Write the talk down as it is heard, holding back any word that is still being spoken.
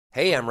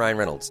Hey, I'm Ryan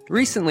Reynolds.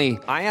 Recently,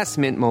 I asked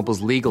Mint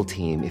Mobile's legal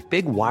team if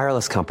big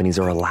wireless companies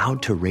are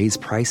allowed to raise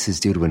prices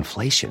due to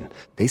inflation.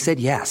 They said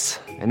yes.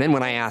 And then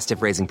when I asked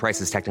if raising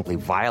prices technically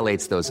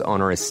violates those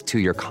onerous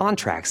two-year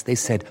contracts, they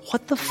said,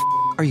 "What the f***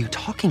 are you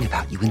talking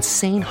about, you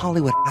insane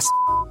Hollywood ass?"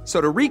 So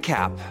to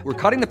recap, we're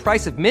cutting the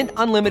price of Mint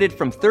Unlimited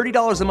from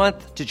 $30 a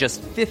month to just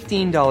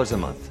 $15 a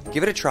month.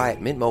 Give it a try at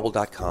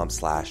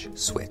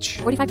mintmobile.com/switch.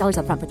 $45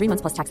 up front for 3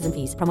 months plus taxes and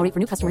fees. Promo rate for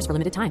new customers for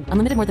limited time.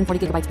 Unlimited more than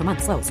 40 gigabytes per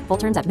month. Slows full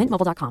terms at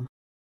mintmobile.com.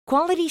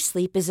 Quality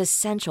sleep is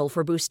essential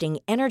for boosting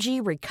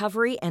energy,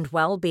 recovery, and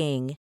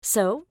well-being.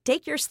 So,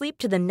 take your sleep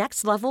to the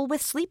next level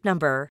with Sleep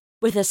Number.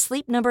 With a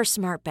Sleep Number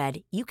smart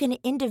bed, you can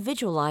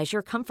individualize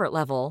your comfort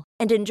level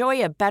and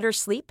enjoy a better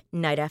sleep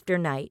night after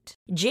night.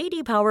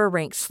 J.D. Power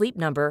ranks Sleep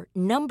Number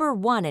number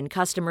 1 in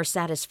customer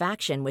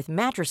satisfaction with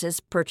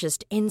mattresses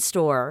purchased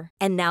in-store.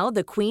 And now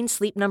the Queen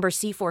Sleep Number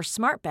C4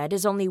 smart bed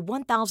is only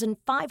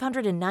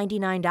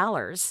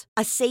 $1,599,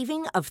 a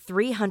saving of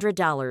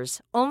 $300,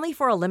 only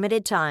for a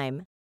limited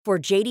time. For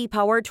J.D.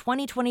 Power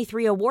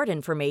 2023 award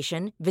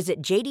information,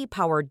 visit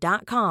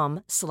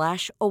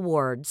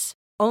jdpower.com/awards.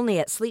 Only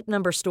at Sleep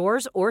Number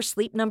stores or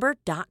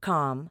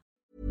sleepnumber.com.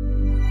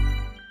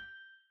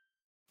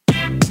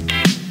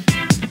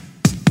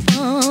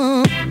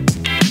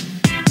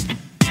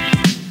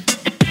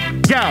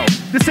 Yo,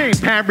 this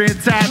ain't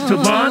parents out to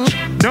lunch.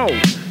 No,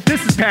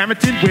 this is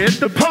parenting with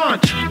the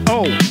punch.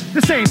 Oh,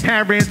 this ain't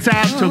parents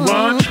out to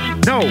lunch.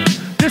 No,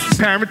 this is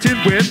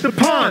parenting with the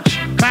punch.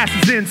 Class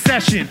is in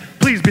session.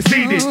 Please be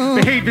seated.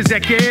 Behaviors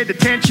that get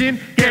attention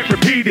get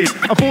repeated.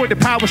 Avoid the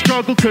power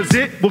struggle cause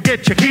it will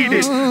get you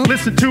heated.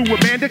 Listen to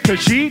Amanda cause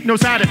she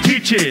knows how to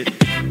teach it.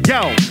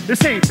 Yo,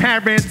 this ain't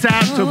parents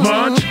out to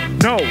lunch.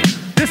 No,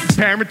 this is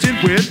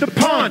parenting with the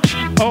punch.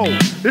 Oh,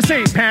 this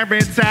ain't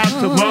parents out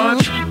to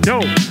lunch.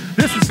 No,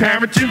 this is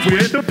parenting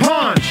with the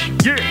punch.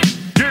 Yeah,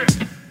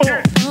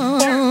 yeah,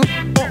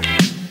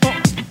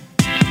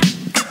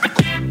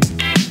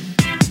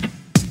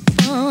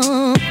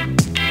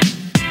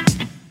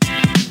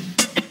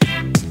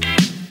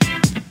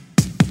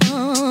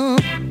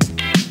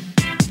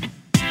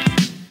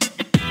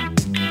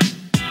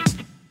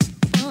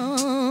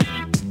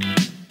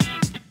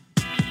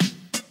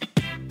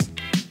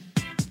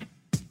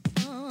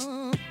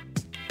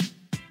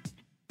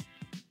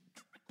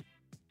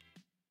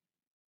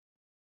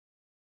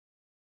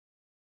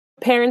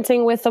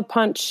 Parenting with a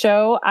Punch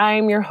show.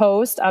 I'm your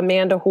host,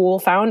 Amanda Hool,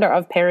 founder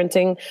of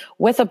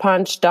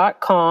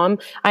parentingwithapunch.com.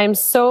 I am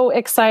so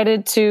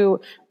excited to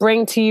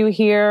bring to you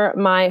here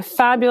my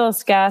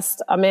fabulous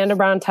guest, Amanda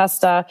Brown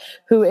Testa,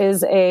 who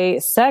is a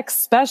sex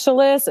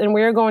specialist, and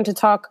we're going to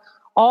talk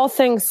all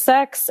things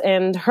sex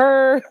and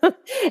her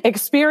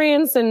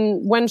experience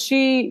and when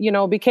she,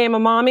 became a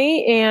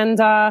mommy. And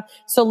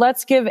so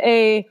let's give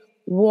a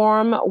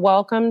warm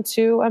welcome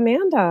to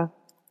Amanda.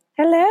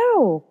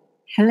 Hello.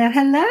 Hello,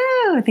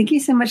 hello. Thank you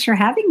so much for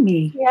having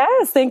me.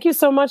 Yes, thank you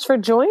so much for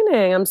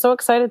joining. I'm so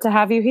excited to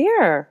have you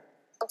here.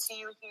 To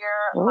you here,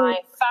 my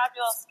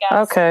fabulous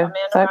guest, Amanda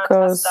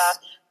Brown Testa,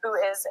 who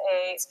is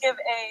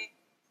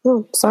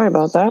sorry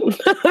about that.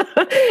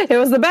 It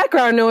was the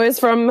background noise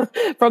from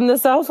the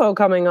cell phone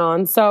coming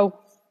on. So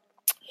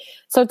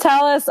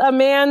tell us,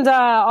 Amanda,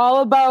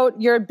 all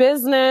about your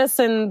business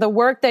and the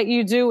work that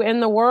you do in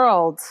the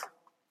world.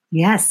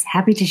 Yes,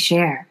 happy to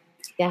share.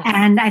 Yeah.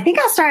 And I think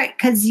I'll start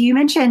because you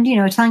mentioned,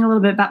 telling a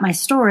little bit about my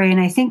story. And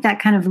I think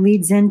that kind of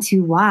leads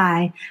into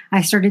why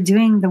I started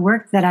doing the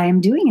work that I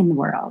am doing in the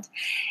world.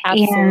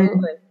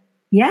 Absolutely.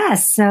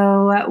 Yes.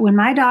 So when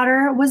my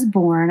daughter was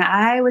born,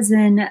 I was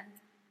in,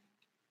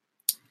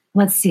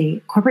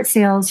 corporate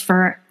sales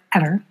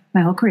forever,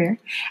 my whole career.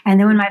 And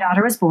then when my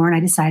daughter was born,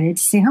 I decided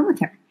to stay home with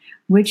her,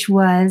 which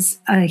was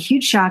a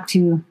huge shock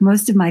to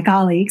most of my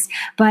colleagues.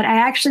 But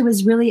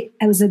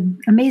it was an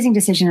amazing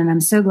decision. And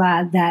I'm so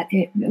glad that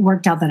it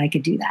worked out that I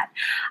could do that.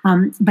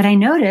 But I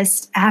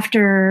noticed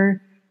after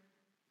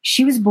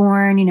she was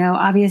born,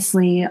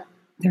 obviously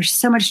there's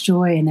so much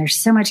joy and there's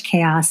so much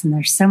chaos and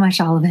there's so much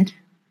all of it.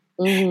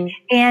 Mm-hmm.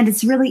 And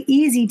it's really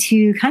easy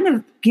to kind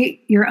of get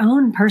your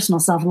own personal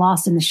self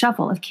lost in the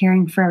shuffle of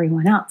caring for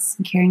everyone else.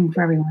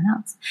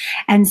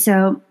 And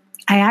so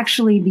I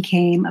actually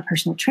became a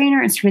personal trainer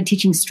and started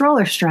teaching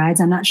stroller strides.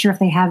 I'm not sure if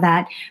they have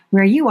that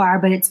where you are,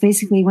 but it's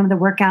basically one of the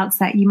workouts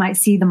that you might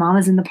see the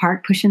mamas in the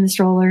park pushing the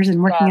strollers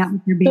and working out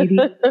with their baby.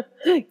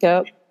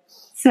 Yep.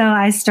 So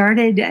I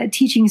started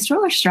teaching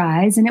stroller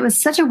strides, and it was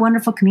such a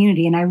wonderful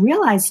community. And I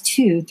realized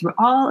too, through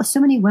so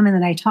many women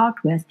that I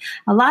talked with,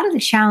 a lot of the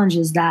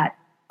challenges that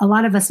a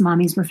lot of us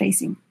mommies were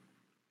facing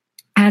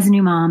as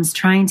new moms,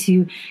 trying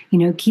to,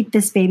 keep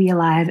this baby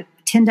alive,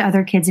 tend to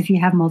other kids if you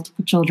have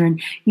multiple children,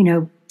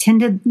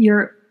 tend to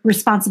your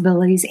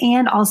responsibilities,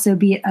 and also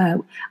be a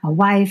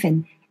wife,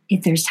 and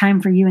if there's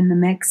time for you in the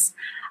mix.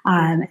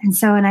 And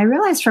I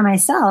realized for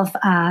myself,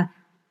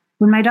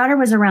 when my daughter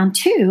was around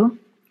 2,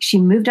 she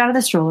moved out of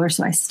the stroller.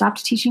 So I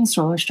stopped teaching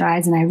stroller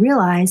strides, and I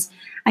realized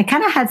I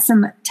kind of had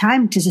some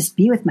time to just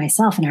be with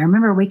myself. And I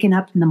remember waking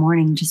up in the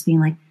morning and just being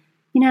like,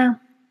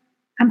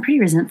 I'm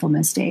pretty resentful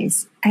most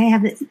days. I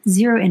have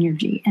zero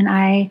energy. And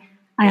I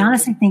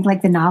honestly think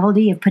like the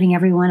novelty of putting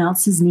everyone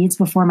else's needs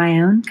before my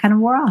own kind of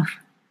wore off,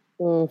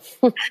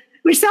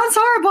 which sounds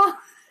horrible.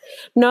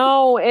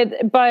 No,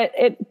 but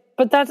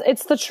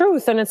it's the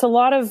truth. And it's a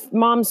lot of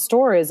mom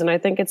stories. And I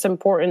think it's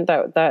important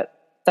that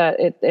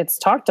it's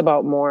talked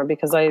about more,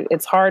 because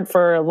it's hard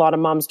for a lot of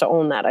moms to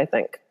own that, I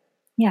think.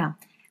 Yeah.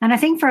 And I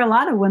think for a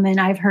lot of women,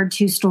 I've heard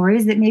two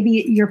stories that maybe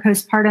your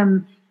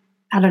postpartum,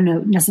 I don't know,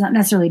 not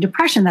necessarily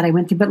depression that I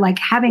went through, but like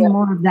having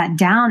more of that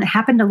down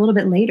happened a little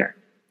bit later,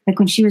 like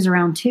when she was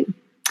around 2.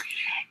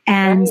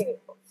 And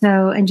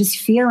and just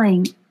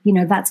feeling,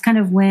 that's kind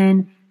of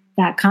when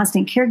that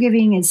constant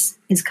caregiving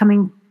is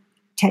coming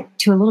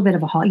to a little bit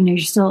of a halt.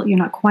 You're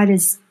not quite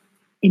as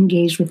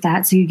engaged with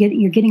that. So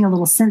you're getting a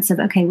little sense of,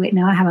 okay, wait,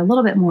 now I have a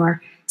little bit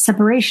more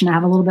separation. I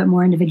have a little bit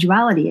more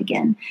individuality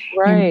again.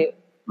 Right.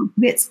 And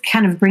it's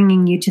kind of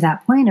bringing you to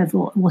that point of,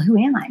 well, who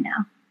am I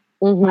now?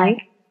 Mm-hmm.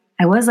 Like,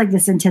 I was like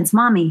this intense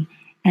mommy,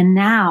 and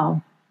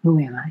now who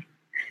am I?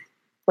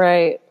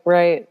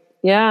 Right.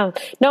 Yeah.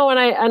 No.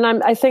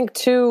 And I think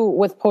too,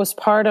 with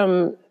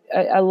postpartum,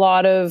 a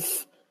lot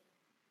of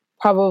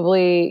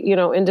probably,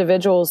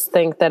 individuals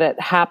think that it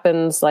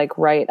happens like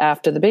right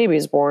after the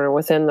baby's born or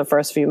within the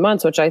first few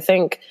months, which I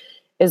think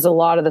is a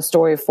lot of the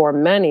story for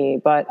many.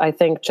 But I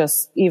think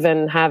just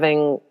even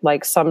having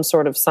like some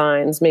sort of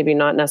signs, maybe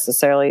not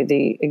necessarily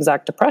the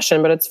exact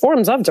depression, but it's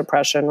forms of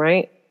depression,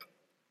 right?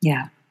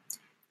 Yeah.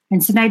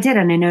 And so I did,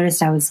 and I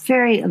noticed I was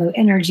very low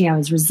energy. I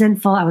was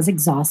resentful. I was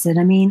exhausted.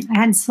 I mean, I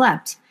hadn't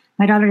slept.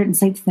 My daughter didn't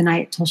sleep for the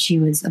night till she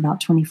was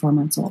about 24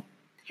 months old.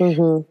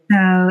 Mm-hmm.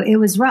 So it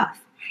was rough.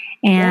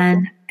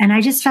 And I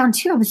just found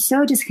too, I was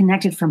so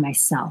disconnected from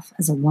myself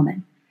as a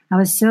woman. I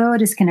was so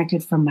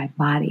disconnected from my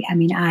body. I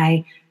mean,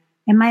 and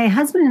my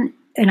husband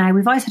and I,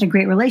 we've always had a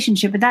great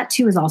relationship, but that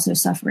too was also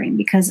suffering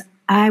because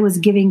I was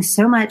giving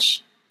so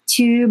much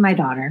to my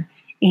daughter,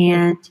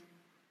 and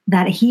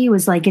that he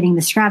was like getting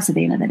the scraps at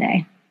the end of the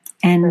day.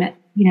 And,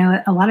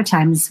 a lot of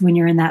times when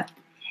you're in that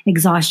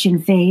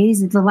exhaustion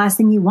phase, the last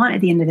thing you want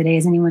at the end of the day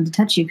is anyone to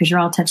touch you, because you're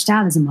all touched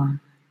out as a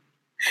mom.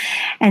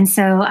 And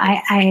so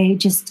I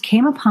just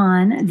came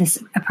upon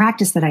a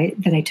practice that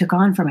I took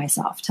on for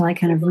myself to like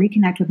kind of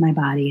reconnect with my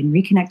body and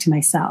reconnect to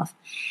myself.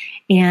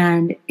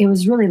 And it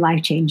was really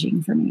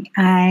life-changing for me.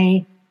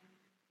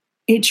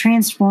 It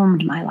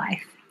transformed my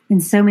life in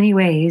so many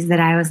ways that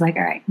I was like,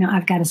 all right, no,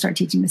 I've got to start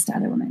teaching this to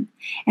other women.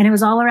 And it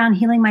was all around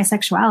healing my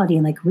sexuality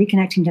and like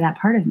reconnecting to that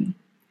part of me.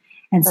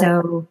 And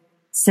so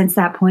since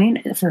that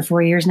point, for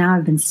 4 years now,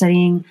 I've been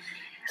studying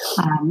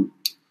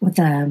with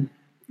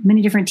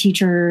many different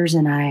teachers,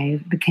 and I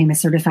became a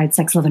certified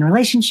sex, love, and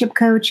relationship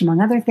coach, among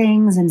other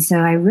things. And so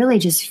I really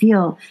just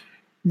feel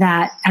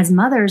that as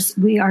mothers,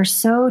 we are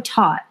so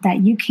taught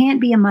that you can't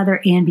be a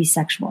mother and be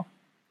sexual.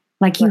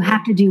 Like you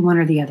have to do one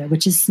or the other,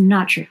 which is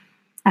not true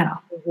at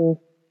all.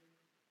 Mm-hmm.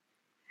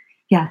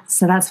 Yeah.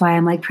 So that's why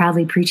I'm like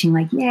proudly preaching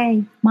like,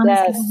 yay, mom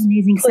has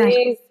amazing sex.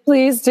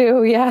 Please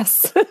do.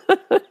 Yes.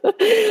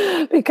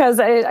 Because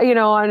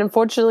and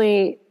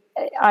unfortunately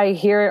I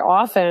hear it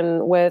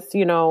often with,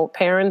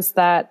 parents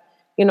that,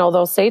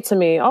 they'll say to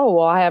me, oh,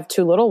 well, I have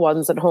 2 little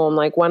ones at home.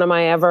 Like, when am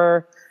I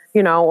ever,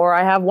 or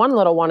I have 1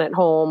 little one at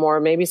home, or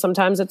maybe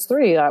sometimes it's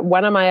 3.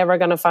 When am I ever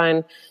going to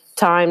find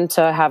time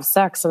to have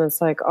sex? And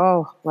it's like,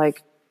 oh,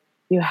 like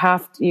you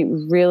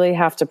really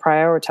have to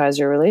prioritize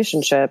your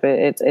relationship.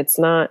 It's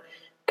not,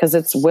 because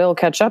it will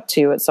catch up to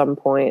you at some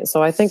point.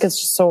 So I think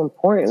it's just so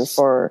important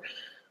for,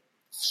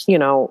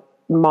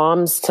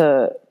 moms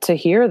to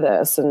hear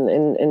this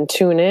and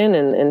tune in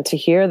and to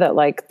hear that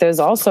like there's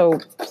also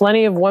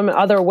plenty of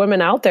other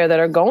women out there that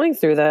are going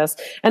through this,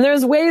 and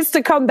there's ways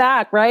to come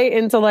back, right?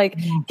 And to like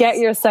get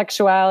your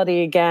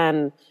sexuality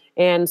again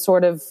and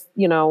sort of,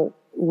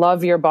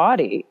 love your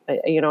body,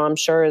 I'm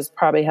sure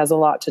probably has a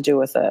lot to do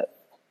with it.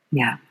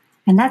 Yeah.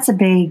 And that's a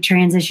big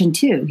transition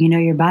too.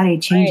 Your body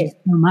changes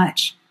so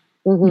much.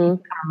 Mm-hmm. When you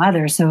become a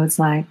mother. So it's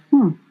like,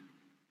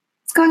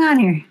 what's going on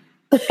here?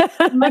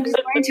 I'm like just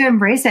learning to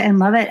embrace it and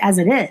love it as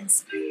it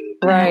is.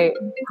 Right.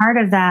 Part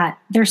of that,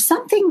 there's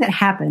something that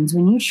happens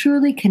when you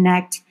truly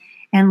connect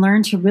and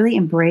learn to really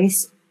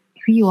embrace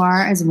who you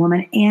are as a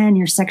woman and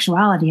your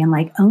sexuality and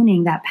like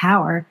owning that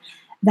power,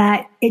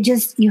 that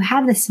you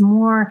have this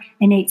more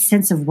innate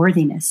sense of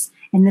worthiness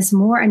and this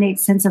more innate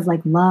sense of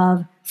like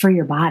love for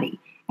your body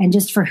and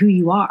just for who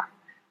you are,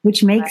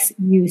 which makes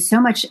you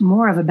so much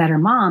more of a better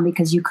mom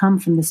because you come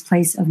from this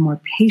place of more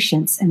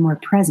patience and more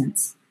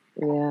presence.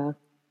 Yeah.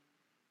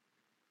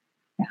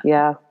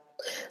 Yeah.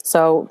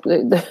 So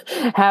being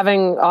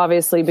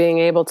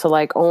able to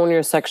like own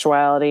your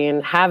sexuality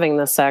and having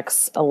the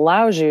sex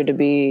allows you to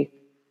be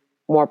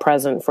more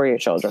present for your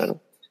children.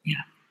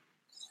 Yeah.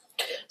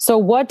 So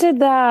what did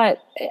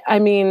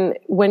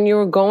when you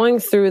were going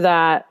through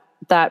that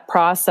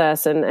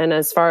process and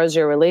as far as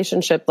your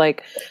relationship,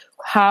 like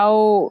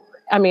how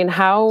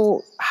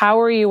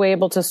are you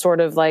able to sort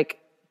of like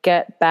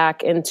get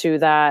back into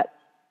that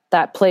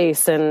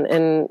place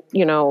and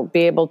be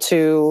able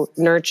to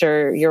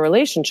nurture your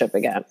relationship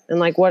again?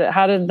 And like,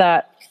 how did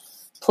that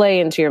play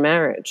into your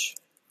marriage?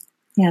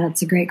 Yeah,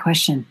 that's a great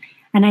question.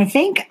 And I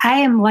think I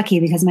am lucky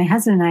because my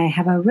husband and I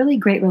have a really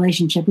great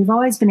relationship. We've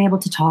always been able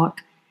to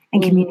talk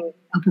and communicate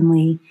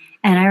openly.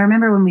 And I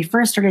remember when we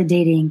first started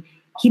dating,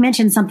 he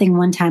mentioned something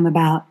one time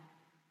about,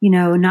 he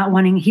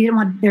didn't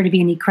want there to be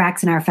any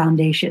cracks in our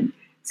foundation,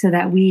 so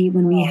that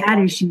when we had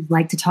issues,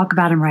 like to talk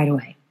about them right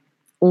away.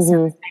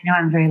 So I know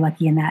I'm very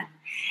lucky in that.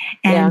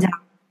 And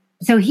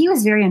so he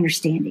was very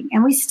understanding,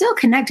 and we still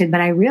connected,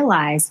 but I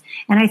realized,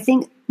 and I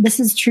think this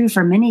is true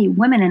for many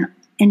women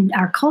in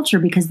our culture,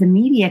 because the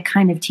media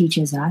kind of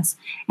teaches us,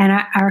 and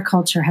our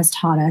culture has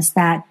taught us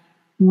that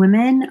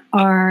women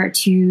are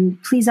to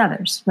please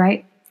others,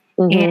 right?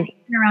 And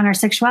even around our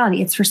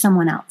sexuality, it's for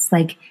someone else.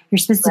 Like, you're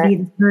supposed to be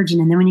the virgin,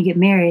 and then when you get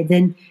married,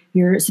 then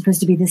you're supposed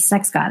to be this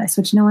sex goddess,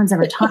 which no one's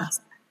ever taught us.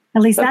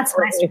 At least that's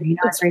my story.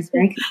 I was raised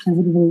very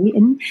conservatively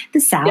in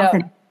the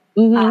South.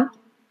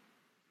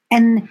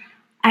 And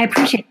I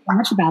appreciate so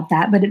much about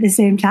that. But at the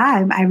same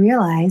time, I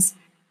realize,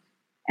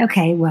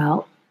 okay,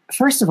 well,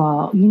 first of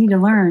all, you need to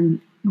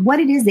learn what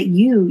it is that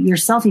you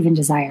yourself even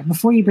desire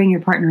before you bring your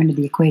partner into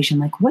the equation.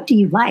 Like, what do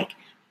you like?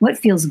 What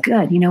feels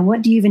good?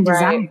 What do you even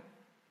desire?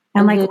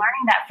 And like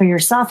learning that for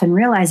yourself and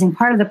realizing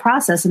part of the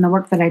process and the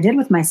work that I did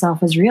with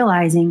myself was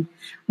realizing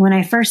when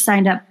I first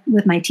signed up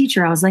with my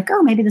teacher, I was like,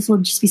 oh, maybe this will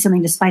just be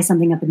something to spice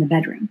something up in the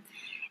bedroom.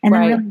 And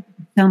then really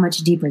so much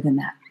deeper than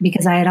that,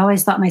 because I had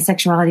always thought my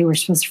sexuality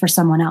was for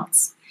someone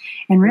else,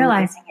 and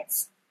realizing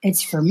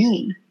it's for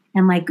me,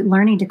 and like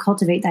learning to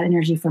cultivate that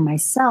energy for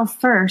myself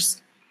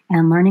first,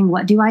 and learning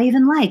what do I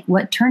even like?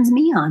 What turns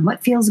me on?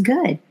 What feels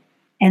good?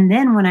 And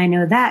then when I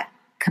know that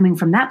coming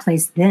from that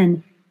place,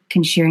 then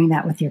can sharing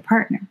that with your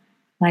partner.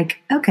 Like,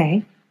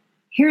 okay,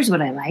 here's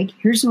what I like.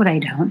 Here's what I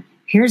don't.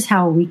 Here's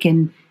how we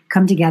can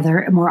come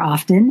together more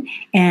often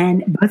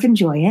and both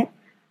enjoy it.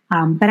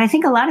 But I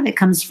think a lot of it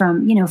comes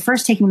from,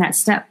 first taking that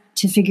step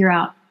to figure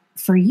out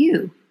for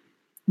you,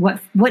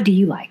 what do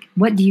you like?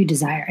 What do you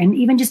desire? And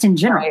even just in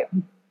general,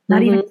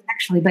 not even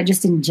sexually, but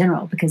just in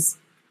general, because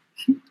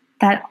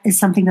that is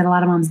something that a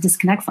lot of moms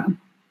disconnect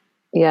from.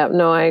 Yeah,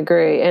 no, I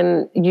agree.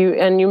 And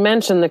you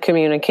mentioned the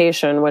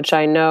communication, which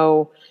I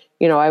know,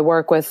 I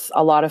work with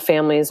a lot of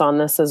families on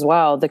this as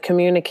well. The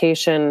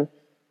communication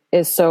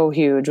is so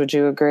huge. Would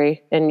you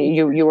agree? And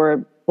you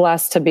were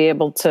blessed to be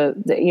able to,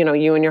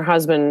 you and your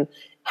husband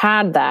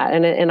had that.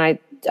 And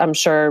I'm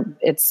sure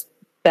it's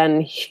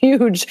been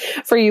huge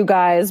for you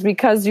guys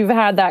because you've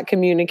had that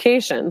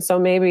communication. So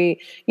maybe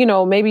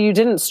you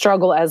didn't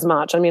struggle as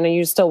much. I mean,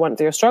 you still went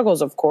through your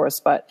struggles, of course,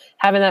 but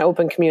having that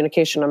open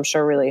communication, I'm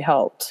sure really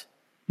helped.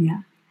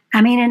 Yeah.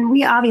 I mean, and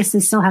we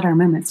obviously still had our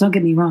moments. Don't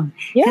get me wrong.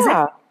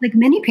 Yeah. Like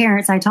many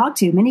parents I talk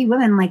to, many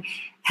women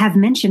have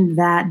mentioned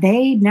that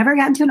they never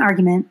got into an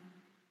argument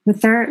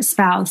with their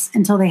spouse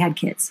until they had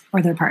kids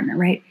or their partner,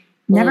 right?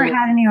 Never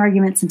had any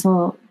arguments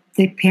until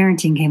the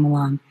parenting came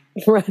along.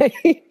 Right.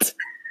 It's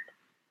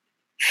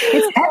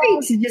heavy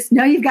to just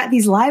know you've got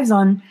these lives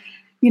on,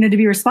 to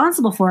be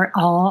responsible for it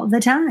all the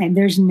time.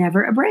 There's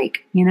never a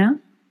break,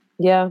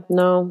 Yeah,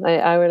 no,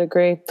 I would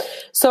agree.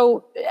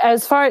 So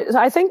as far as,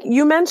 I think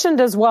you mentioned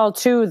as well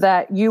too,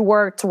 that you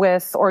worked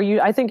with,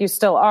 I think you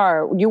still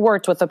are, you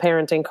worked with a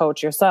parenting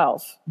coach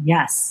yourself.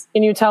 Yes.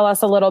 Can you tell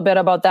us a little bit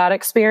about that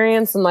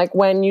experience and like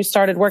when you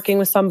started working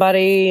with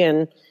somebody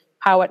and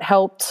how it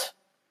helped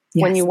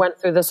when you went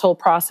through this whole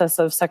process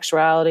of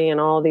sexuality and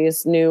all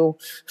these new.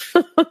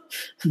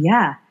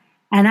 Yeah.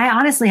 And I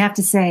honestly have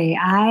to say,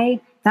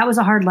 that was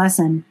a hard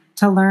lesson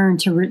to learn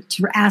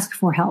to ask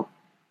for help.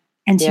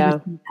 And to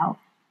receive help.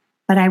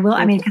 But I will,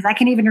 because I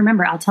can even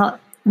remember, I'll tell,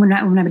 when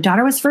my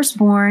daughter was first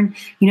born,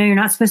 you're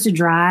not supposed to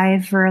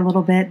drive for a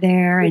little bit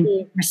there and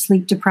you're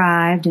sleep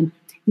deprived and,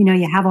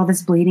 you have all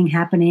this bleeding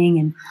happening.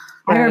 And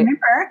I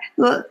remember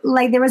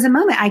there was a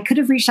moment I could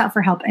have reached out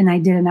for help and I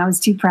didn't. I was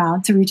too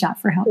proud to reach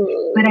out for help.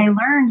 But I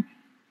learned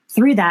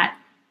through that,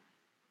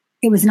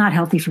 it was not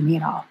healthy for me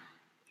at all.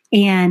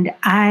 And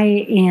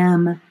I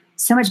am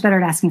so much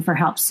better at asking for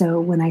help. So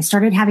when I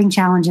started having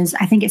challenges,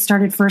 I think it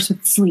started first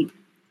with sleep.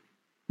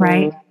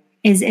 Right.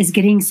 Is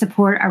getting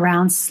support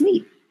around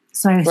sleep.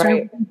 So I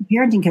started with a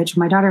parenting coach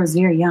when my daughter was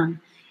very young.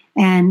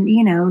 And,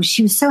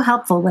 she was so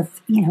helpful with,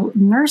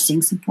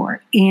 nursing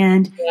support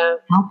and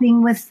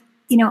helping with,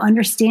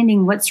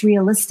 understanding what's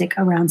realistic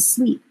around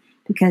sleep,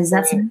 because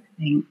that's another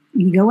thing.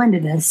 You go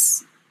into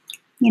this,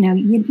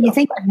 you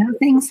think you know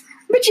things,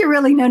 but you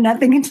really know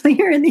nothing until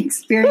you're in the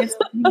experience.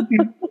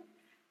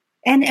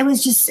 And it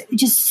was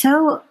just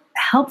so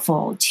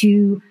helpful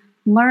to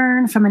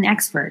learn from an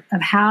expert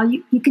of how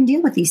you can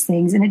deal with these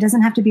things, and it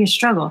doesn't have to be a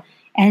struggle,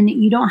 and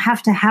you don't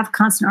have to have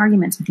constant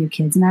arguments with your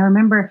kids. And I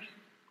remember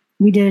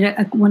we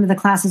did one of the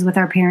classes with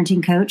our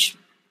parenting coach.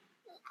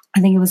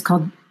 I think it was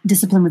called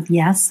Discipline with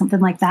Yes, something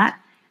like that,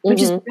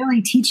 which is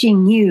really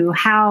teaching you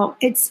how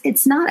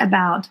it's not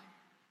about,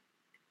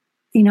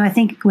 I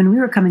think when we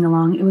were coming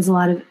along, it was a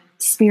lot of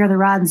spare the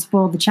rod and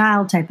spoil the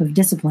child type of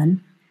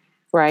discipline.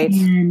 Right.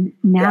 And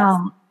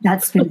now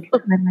that's been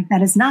like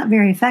that is not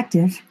very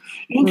effective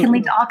and can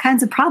lead to all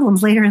kinds of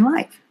problems later in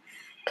life.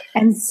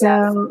 And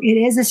so it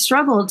is a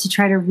struggle to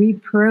try to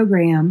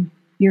reprogram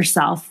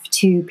yourself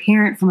to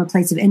parent from a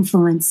place of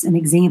influence and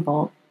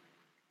example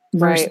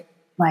versus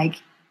like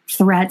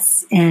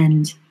threats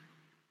and,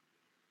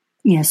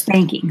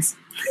 spankings.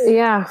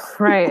 Yeah,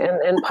 right.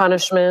 And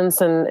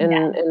punishments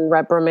and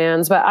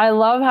reprimands. But I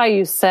love how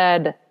you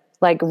said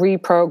like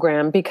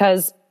reprogram,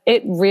 because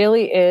it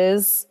really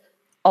is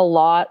a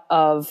lot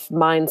of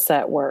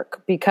mindset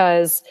work.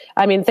 Because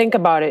I mean, think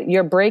about it.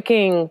 You're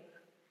breaking,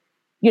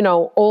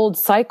 old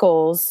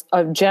cycles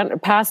of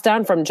passed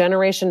down from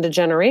generation to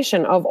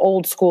generation of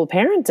old school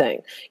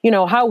parenting,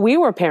 how we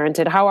were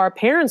parented, how our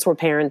parents were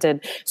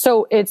parented.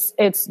 So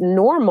it's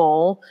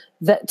normal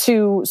that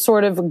to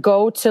sort of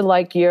go to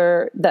like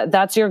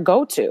that's your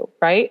go-to,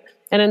 right?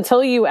 And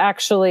until you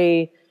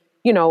actually,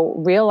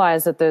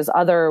 realize that there's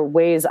other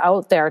ways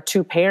out there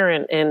to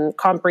parent and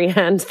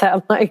comprehend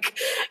that like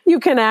you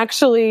can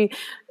actually,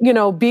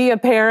 be a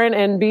parent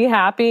and be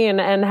happy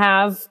and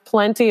have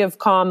plenty of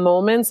calm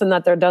moments, and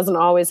that there doesn't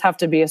always have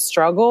to be a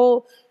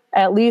struggle,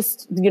 at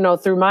least,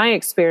 through my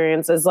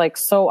experience, is like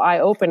so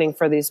eye-opening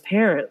for these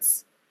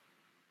parents.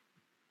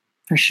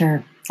 For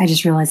sure. I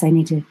just realized I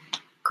need to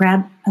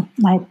grab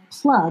my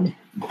plug.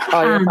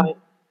 Oh, you're fine.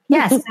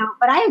 Yes.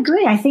 But I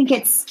agree. I think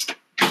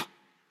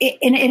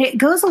it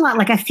goes a lot.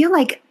 Like, I feel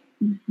like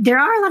there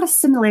are a lot of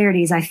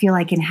similarities, I feel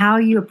like, in how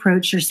you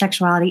approach your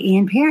sexuality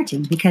and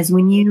parenting, because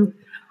when you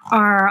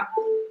are,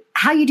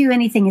 how you do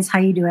anything is how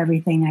you do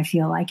everything, I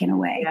feel like, in a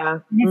way. Yeah.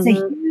 And it's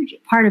a huge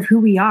part of who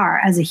we are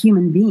as a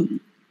human being.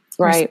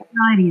 Right. Our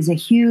sexuality is a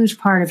huge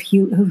part of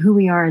who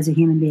we are as a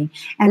human being.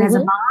 And as a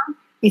mom,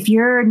 if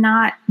you're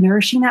not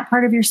nourishing that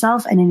part of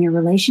yourself and in your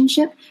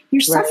relationship,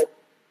 you're suffering.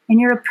 And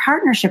your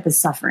partnership is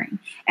suffering.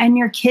 And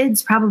your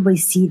kids probably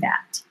see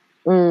that.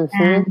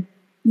 And,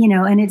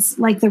 and it's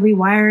like the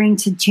rewiring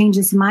to change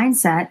this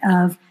mindset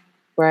of,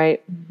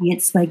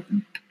 it's like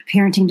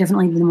parenting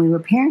differently than we were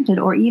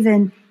parented, or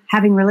even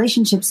having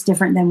relationships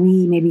different than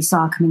we maybe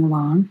saw coming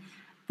along.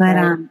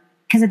 But,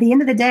 because at the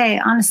end of the day,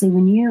 honestly,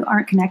 when you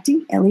aren't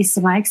connecting, at least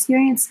in my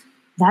experience,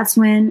 that's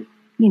when,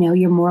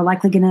 you're more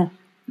likely going to,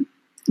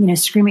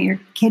 scream at your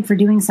kid for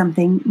doing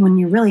something when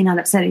you're really not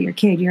upset at your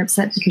kid. You're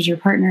upset because your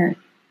partner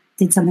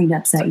did something to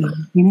upset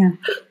you,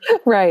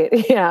 Right.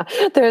 Yeah.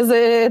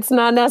 It's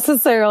not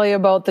necessarily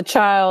about the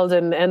child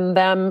and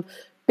them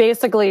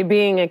basically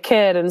being a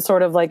kid and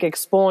sort of like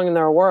exploring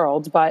their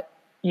world, but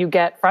you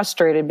get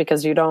frustrated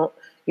because you're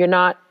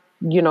not,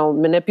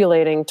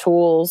 manipulating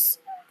tools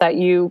that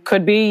you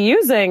could be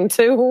using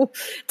to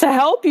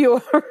help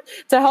you,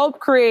 to help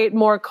create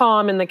more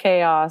calm in the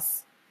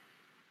chaos.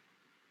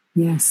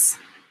 Yes.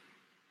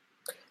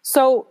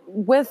 So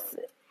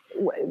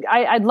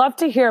I'd love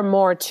to hear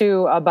more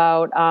too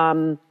about,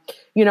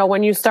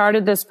 when you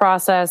started this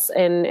process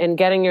and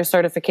getting your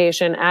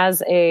certification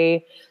as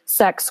a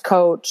sex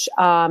coach,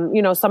 some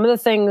of the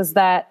things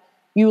that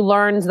you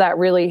learned that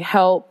really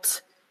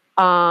helped,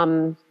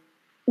 in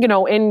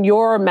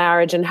your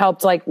marriage and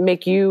helped like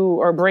make you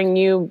or bring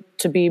you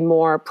to be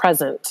more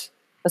present,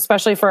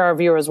 especially for our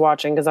viewers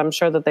watching, because I'm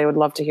sure that they would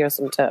love to hear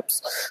some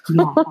tips.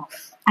 Yeah.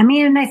 I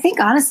mean, and I think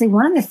honestly,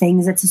 one of the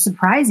things that's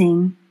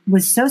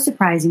was so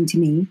surprising to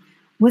me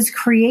was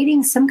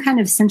creating some kind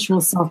of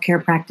sensual self-care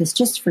practice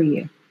just for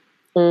you,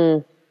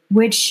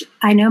 which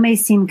I know may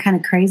seem kind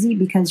of crazy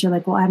because you're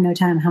like, well, I have no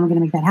time. How am I going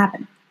to make that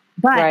happen?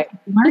 But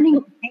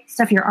learning to take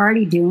stuff you're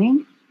already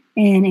doing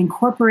and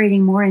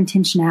incorporating more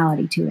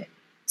intentionality to it.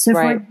 So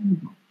for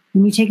example,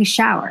 when you take a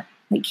shower,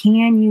 like,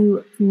 can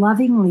you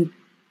lovingly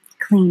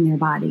clean your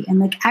body and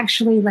like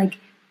actually like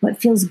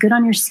what feels good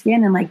on your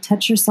skin and like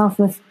touch yourself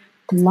with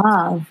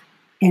love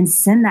and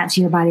send that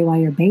to your body while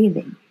you're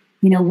bathing?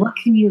 What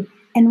can you,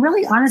 and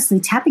really honestly,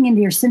 tapping into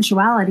your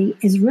sensuality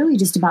is really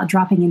just about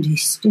dropping into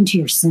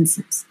your senses.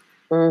 It's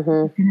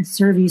going to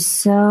serve you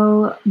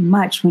so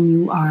much when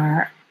you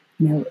are,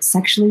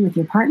 sexually with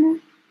your partner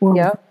or, with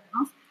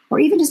yourself, or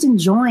even just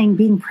enjoying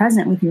being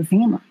present with your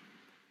family.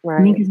 Right.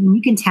 I mean, because when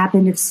you can tap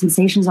into the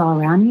sensations all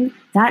around you,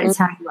 that is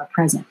how you are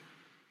present,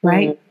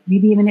 right?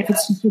 Maybe even if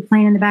it's just you're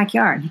playing in the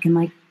backyard, you can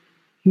like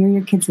hear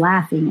your kids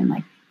laughing and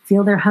like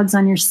feel their hugs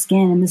on your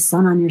skin and the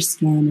sun on your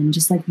skin and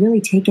just like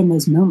really take in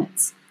those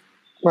moments.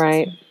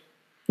 Right.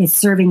 It's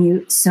serving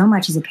you so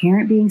much as a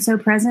parent being so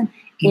present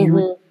and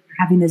like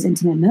having those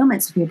intimate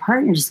moments with your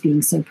partner, just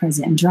being so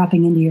present and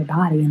dropping into your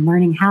body and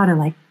learning how to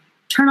like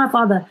turn off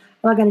all the,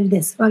 I got to do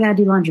this. I got to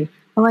do laundry.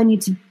 I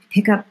need to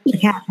pick up the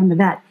cat from the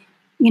vet.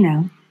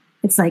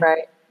 It's like,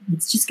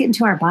 let's just get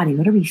into our body.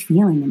 What are we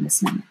feeling in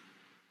this moment?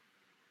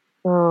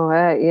 Oh,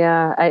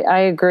 yeah, I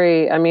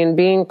agree. I mean,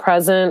 being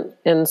present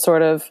and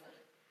sort of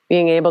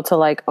being able to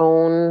like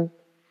own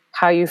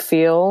how you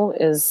feel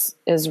is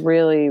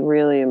really,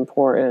 really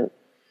important.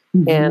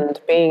 And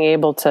being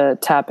able to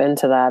tap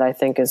into that, I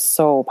think, is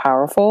so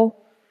powerful.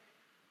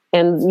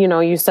 And,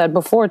 you said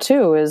before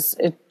too,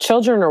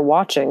 children are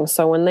watching.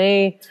 So when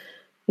they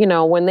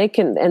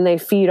can, and they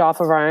feed off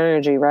of our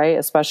energy, right?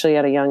 Especially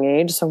at a young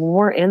age. So when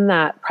we're in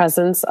that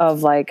presence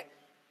of like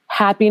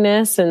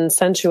happiness and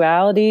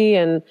sensuality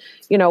and,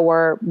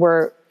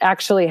 we're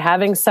actually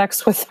having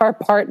sex with our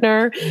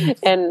partner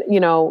and, you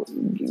know,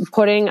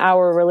 putting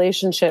our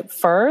relationship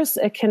first,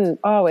 it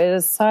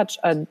is such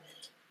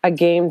a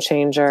game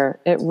changer.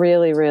 It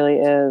really, really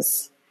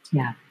is.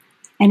 Yeah.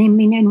 And I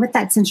mean, and with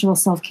that sensual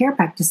self-care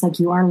practice, like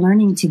you are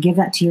learning to give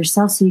that to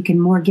yourself so you can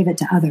more give it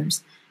to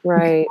others.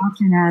 Right. Because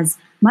often as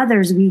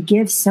mothers, we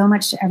give so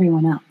much to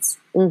everyone else.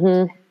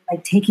 Mm-hmm.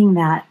 Like taking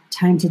that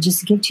time to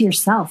just give to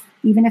yourself,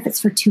 even if it's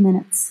for 2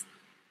 minutes.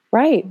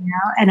 Right. You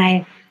know? And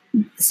I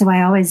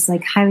always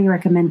like highly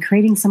recommend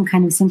creating some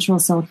kind of sensual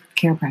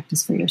self-care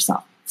practice for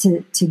yourself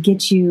to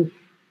get you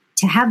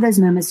to have those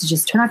moments to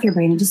just turn off your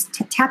brain and just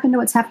tap into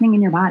what's happening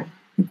in your body.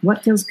 Like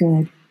what feels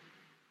good?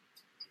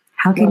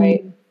 How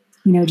can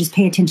you know, just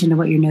pay attention to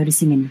what you're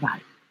noticing in your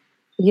body.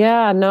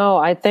 Yeah, no,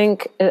 I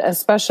think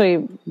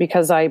especially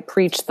because I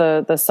preach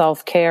the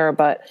self-care,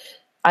 but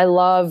I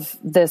love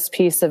this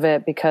piece of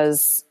it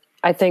because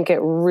I think it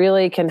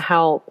really can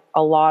help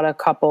a lot of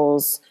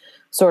couples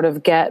sort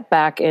of get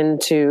back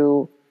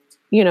into,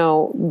 you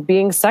know,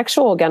 being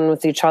sexual again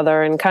with each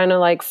other and kind of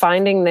like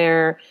finding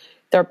their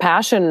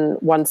passion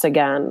once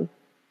again.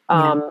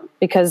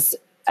 Because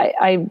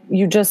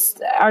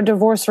our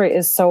divorce rate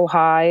is so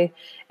high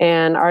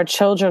and our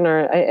children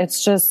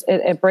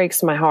it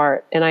breaks my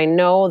heart. And I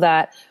know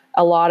that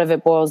a lot of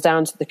it boils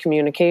down to the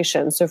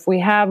communication. So if we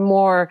have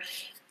more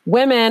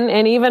women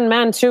and even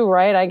men too,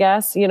 right? I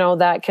guess, you know,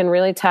 that can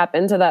really tap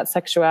into that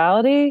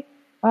sexuality.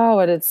 Oh,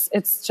 it's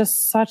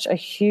just such a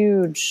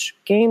huge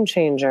game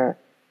changer.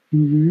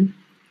 Mm-hmm.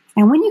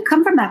 And when you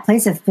come from that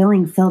place of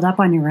feeling filled up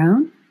on your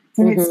own,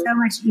 then it's so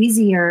much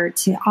easier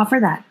to offer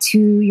that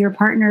to your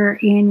partner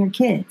and your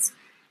kids.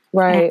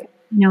 Right. And,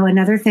 you know,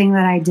 another thing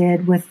that I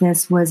did with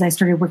this was I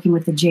started working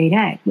with the jade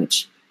egg,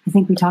 which I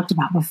think we talked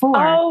about before.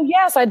 Oh,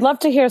 yes. I'd love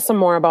to hear some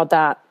more about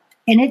that.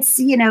 And it's,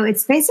 you know,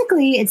 it's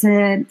basically, it's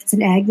an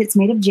egg that's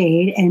made of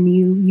jade and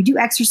you do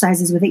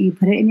exercises with it. You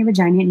put it in your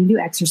vagina and you do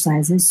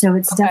exercises. So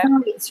it's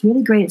it's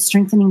really great at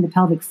strengthening the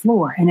pelvic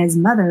floor. And as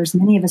mothers,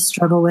 many of us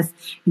struggle with,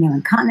 you know,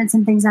 incontinence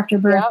and things after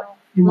birth. Yep.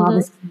 And while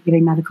this is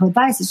giving medical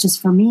advice, it's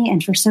just for me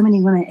and for so many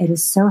women, it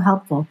is so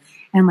helpful.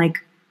 And like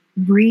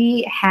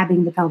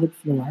rehabbing the pelvic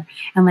floor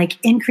and like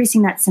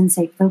increasing that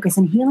sensate focus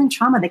and healing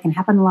trauma that can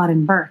happen a lot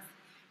in birth.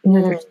 You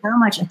know, there's so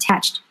much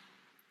attached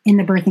in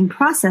the birthing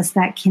process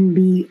that can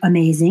be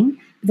amazing.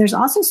 But there's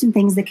also some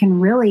things that can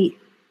really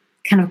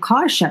kind of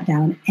cause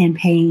shutdown and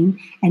pain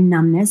and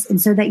numbness. And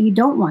so that you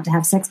don't want to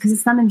have sex because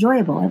it's not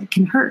enjoyable. It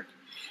can hurt.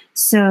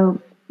 So,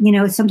 you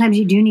know, sometimes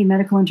you do need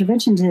medical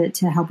intervention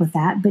to help with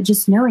that. But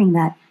just knowing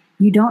that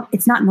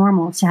it's not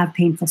normal to have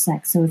painful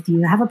sex. So if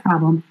you have a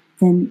problem,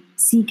 then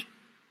seek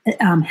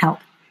help,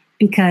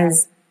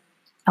 because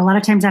a lot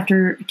of times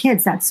after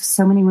kids, that's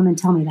so many women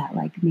tell me that,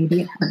 like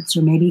maybe it hurts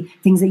or maybe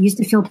things that used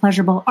to feel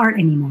pleasurable aren't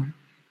anymore.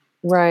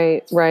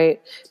 Right, right.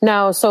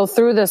 Now, so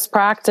through this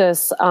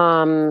practice,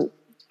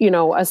 you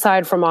know,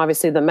 aside from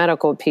obviously the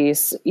medical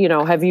piece, you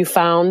know, have you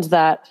found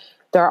that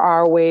there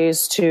are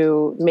ways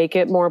to make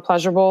it more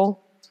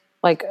pleasurable?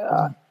 Like,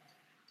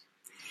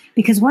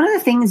 because one of the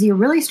things you're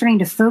really starting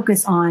to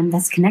focus on,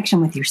 that's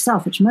connection with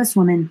yourself, which most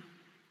women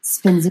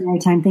spend zero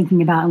time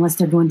thinking about unless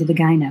they're going to the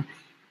gyno.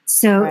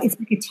 So it's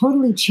like it's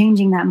totally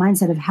changing that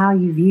mindset of how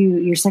you view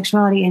your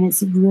sexuality. And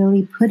it's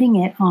really putting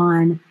it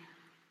on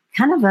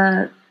kind of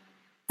a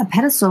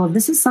pedestal of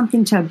this is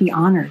something to be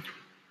honored.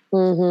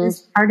 Mm-hmm.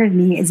 This part of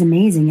me is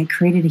amazing. It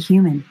created a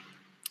human.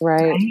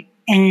 Right?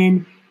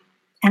 And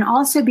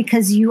also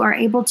because you are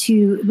able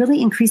to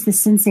really increase the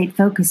sensate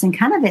focus and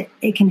kind of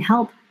it can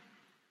help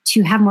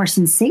to have more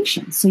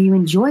sensation. So you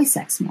enjoy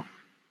sex more.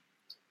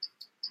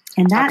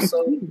 And that is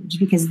huge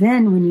because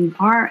then when you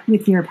are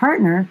with your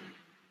partner,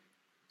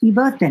 you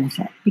both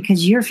benefit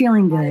because you're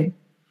feeling good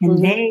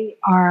and they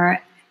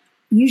are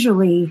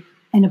usually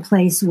in a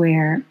place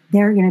where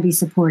they're going to be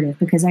supportive,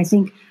 because I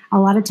think a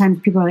lot of times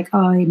people are like,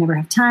 oh, I never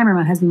have time or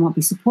my husband won't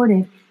be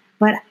supportive.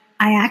 But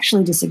I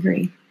actually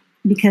disagree,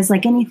 because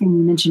like anything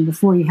you mentioned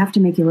before, you have to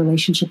make your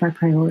relationship a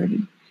priority.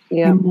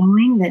 Yeah. And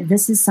knowing that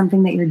this is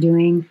something that you're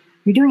doing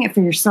it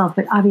for yourself,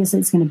 but obviously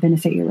it's going to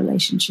benefit your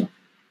relationship,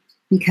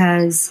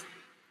 because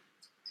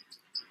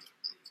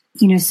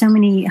you know, so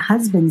many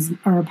husbands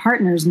or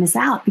partners miss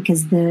out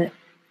because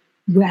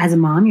as a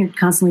mom, you're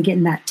constantly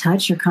getting that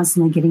touch, you're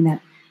constantly getting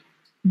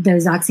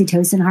those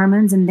oxytocin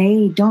hormones, and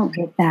they don't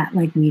get that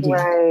like we do.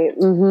 Right.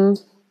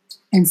 Mm-hmm.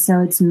 And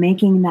so it's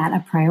making that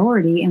a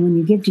priority. And when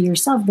you give to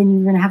yourself, then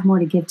you're going to have more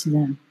to give to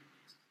them.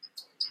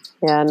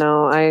 Yeah,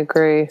 no, I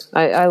agree.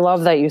 I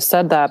love that you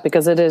said that,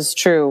 because it is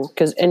true.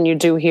 And you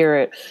do hear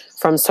it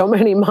from so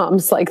many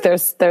moms, like they're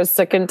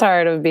sick and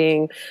tired of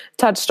being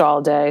touched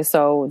all day.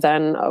 So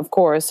then, of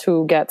course,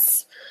 who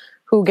gets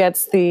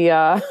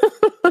the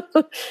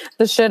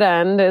the shit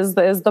end is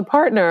the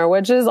partner,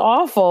 which is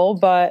awful,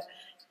 but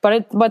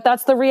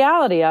that's the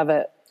reality of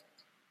it.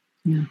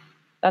 Yeah.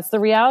 That's the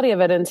reality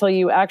of it until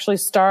you actually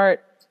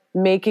start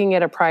making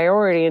it a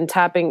priority and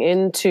tapping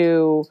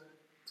into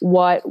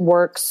what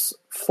works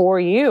for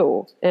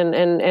you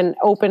and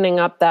opening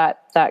up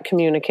that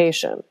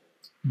communication.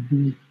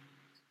 Mm-hmm.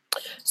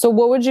 So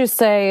what would you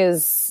say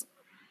is,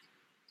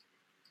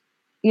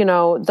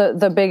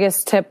 the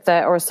biggest tip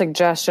that, or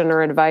suggestion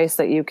or advice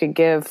that you could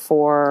give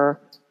for,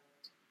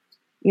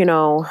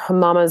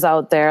 mamas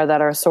out there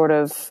that are sort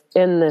of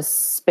in this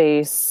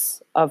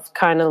space of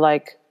kind of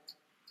like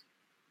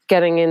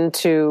getting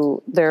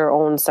into their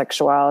own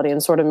sexuality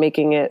and sort of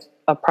making it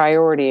a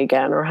priority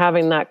again, or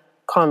having that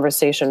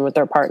conversation with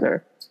their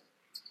partner?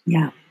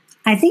 Yeah.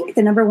 I think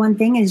the number one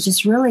thing is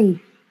just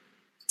really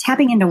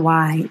tapping into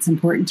why it's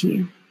important to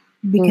you.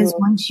 Because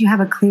once you have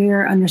a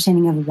clear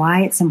understanding of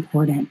why it's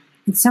important,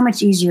 it's so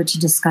much easier to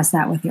discuss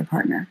that with your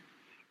partner.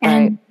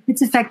 And if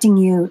it's affecting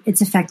you,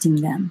 it's affecting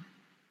them.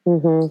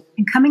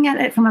 And coming at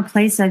it from a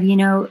place of,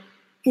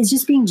 is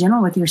just being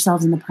gentle with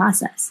yourselves in the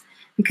process.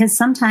 Because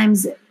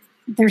sometimes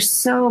there's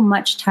so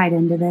much tied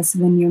into this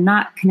when you're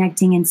not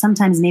connecting. And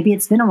sometimes maybe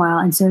it's been a while.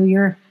 And so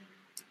you're,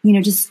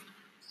 just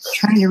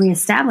trying to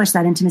reestablish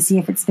that intimacy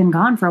if it's been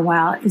gone for a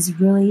while is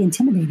really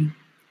intimidating.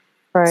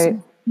 Right.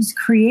 So just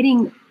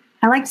creating,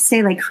 I like to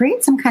say, like,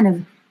 create some kind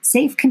of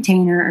safe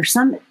container or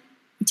some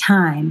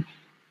time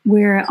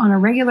where on a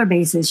regular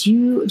basis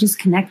you just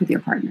connect with your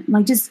partner.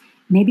 Like, just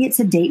maybe it's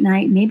a date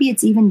night. Maybe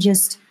it's even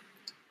just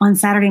on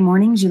Saturday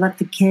mornings, you let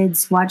the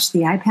kids watch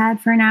the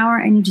iPad for an hour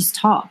and you just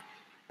talk.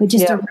 But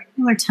just a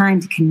regular time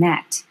to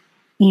connect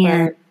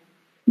and,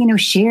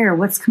 share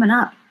what's coming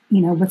up,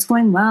 what's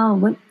going well,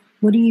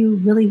 what are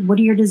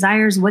your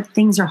desires, what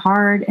things are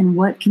hard, and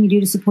what can you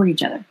do to support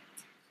each other?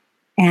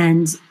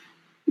 And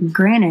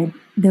granted,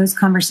 those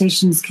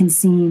conversations can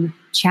seem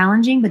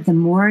challenging, but the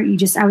more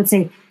I would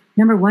say,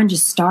 number one,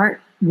 just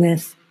start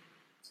with,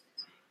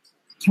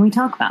 can we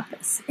talk about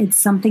this? It's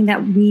something that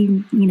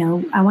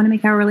I want to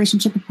make our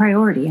relationship a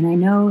priority. And I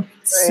know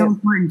it's so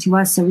important to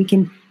us so we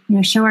can,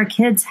 show our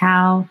kids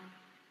how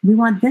we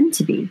want them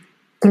to be.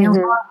 We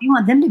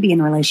want them to be in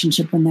a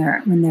relationship when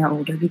they're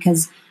older,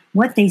 because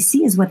what they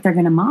see is what they're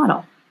going to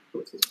model.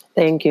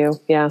 Thank you.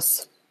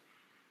 Yes.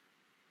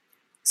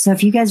 So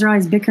if you guys are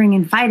always bickering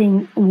and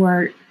fighting,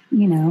 or,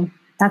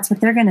 that's what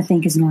they're going to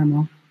think is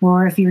normal.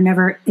 Or if you're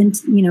never,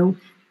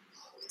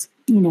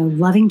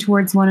 loving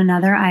towards one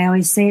another, I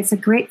always say it's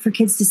great for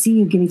kids to see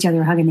you give each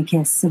other a hug and a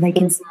kiss so they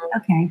can say,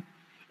 okay.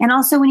 And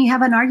also when you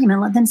have an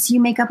argument, let them see you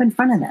make up in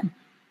front of them.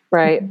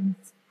 Right.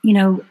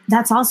 Because,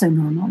 that's also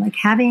normal. Like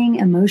having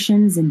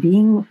emotions and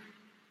being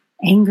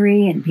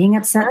angry and being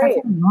upset, that's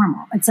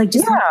normal. It's like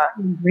just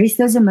embrace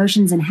those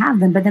emotions and have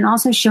them, but then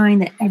also showing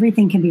that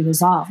everything can be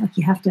resolved. Like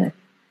you have to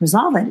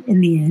resolve it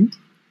in the end.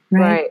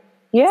 Right.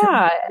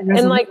 Yeah. So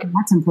and like,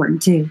 that's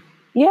important too.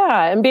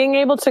 Yeah. And being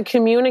able to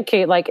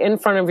communicate like in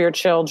front of your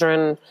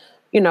children,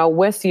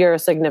 with your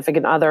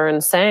significant other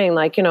and saying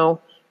like,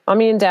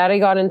 mommy and daddy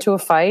got into a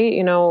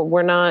fight,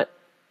 we're not,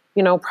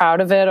 proud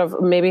of it,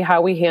 of maybe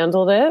how we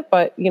handled it,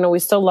 but, we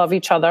still love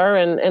each other.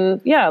 And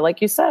yeah,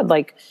 like you said,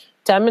 like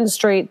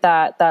demonstrate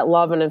that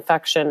love and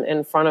affection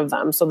in front of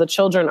them. So the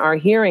children are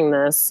hearing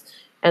this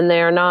and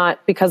they're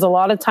not, because a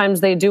lot of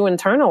times they do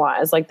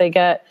internalize, like they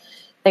get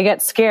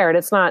scared.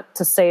 It's not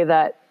to say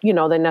that,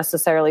 they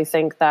necessarily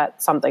think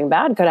that something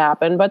bad could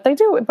happen, but they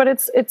do. But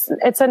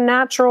it's a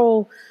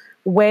natural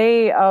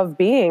way of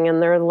being,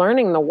 and they're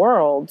learning the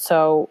world.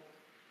 So,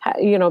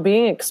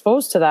 being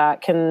exposed to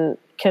that can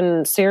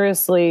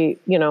seriously,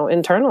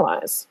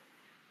 internalize.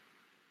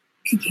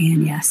 It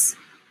can, yes.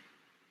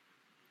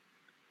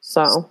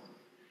 So,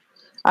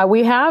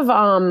 we have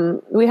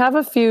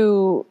a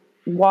few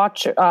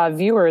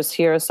viewers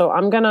here. So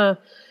I'm gonna,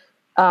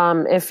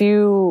 if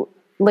you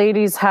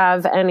ladies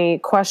have any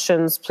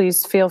questions,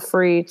 please feel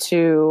free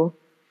to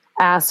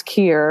ask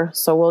here.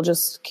 So we'll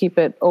just keep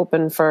it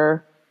open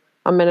for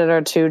a minute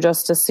or two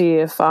just to see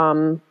if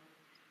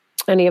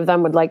any of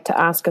them would like to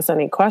ask us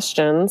any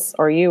questions,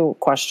 or you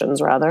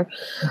questions rather.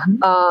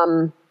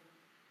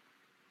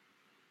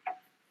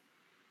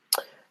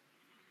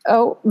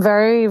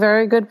 Very,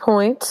 very good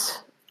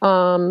point.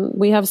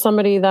 We have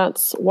somebody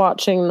that's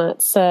watching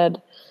that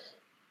said,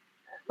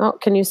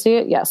 can you see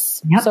it?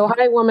 Yes. Yep. So,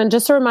 hi, woman.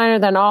 Just a reminder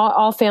that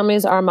all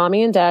families are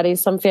mommy and daddy.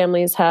 Some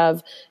families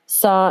have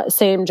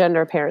same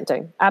gender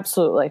parenting.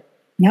 Absolutely.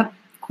 Yep.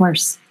 Of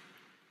course.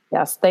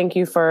 Yes. Thank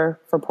you for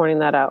pointing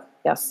that out.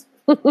 Yes.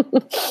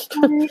 Yes.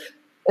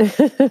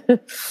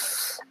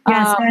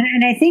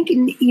 And I think,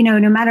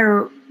 no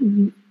matter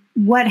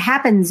what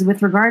happens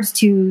with regards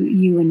to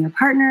you and your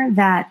partner,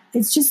 that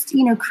it's just,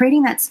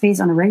 creating that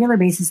space on a regular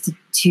basis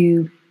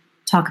to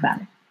talk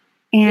about it.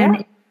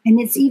 And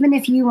it's, even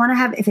if you want to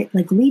have, if it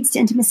like leads to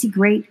intimacy,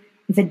 great.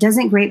 If it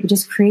doesn't, great. But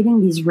just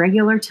creating these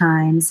regular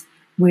times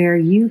where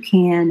you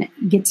can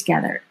get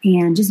together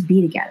and just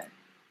be together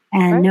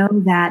and know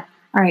that,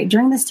 all right,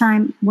 during this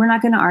time, we're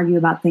not going to argue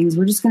about things.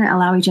 We're just going to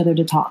allow each other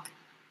to talk.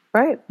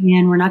 Right.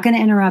 And we're not going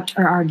to interrupt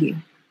or argue.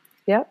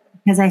 Yep.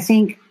 Because I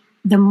think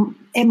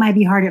it might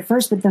be hard at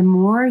first, but the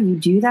more you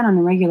do that on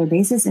a regular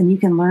basis and you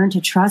can learn to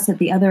trust that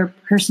the other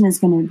person is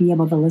going to be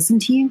able to listen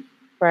to you,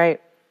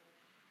 right,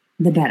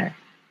 the better.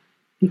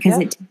 Because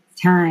it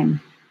takes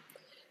time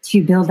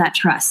to build that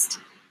trust.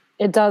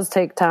 It does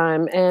take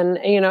time. And,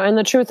 and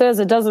the truth is,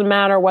 it doesn't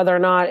matter whether or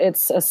not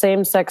it's a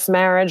same-sex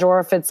marriage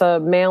or if it's a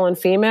male and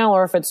female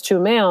or if it's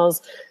two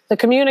males, the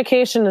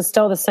communication is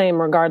still the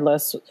same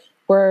regardless.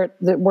 We're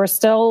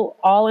still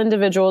all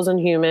individuals and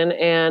human,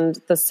 and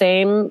the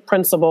same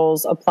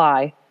principles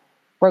apply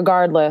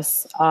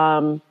regardless.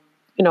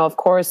 Of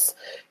course,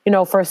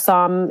 for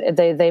some,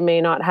 they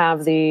may not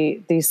have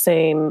the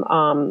same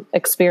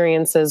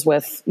experiences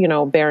with,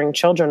 bearing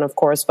children, of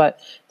course,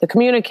 but the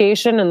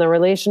communication and the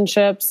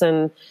relationships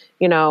and,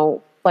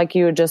 like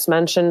you just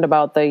mentioned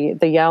about the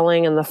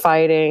yelling and the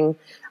fighting,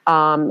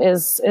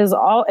 it's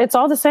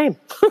all the same.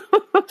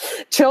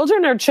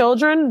 Children are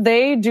children.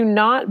 They do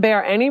not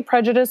bear any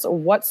prejudice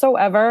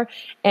whatsoever.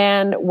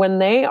 And when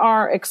they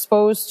are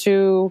exposed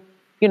to,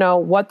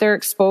 what they're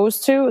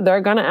exposed to,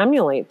 they're going to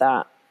emulate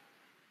that.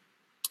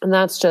 And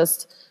that's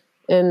just,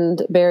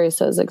 and Barry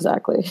says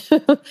exactly.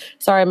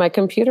 Sorry, my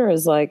computer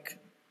is like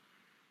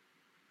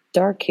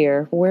dark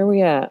here. Where are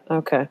we at?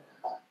 Okay.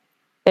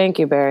 Thank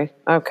you, Barry.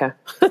 Okay.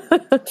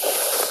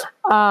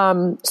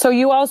 So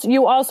you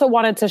also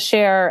wanted to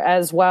share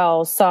as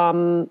well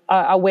some,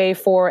 a way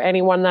for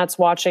anyone that's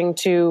watching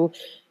to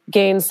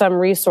gain some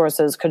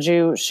resources. Could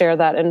you share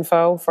that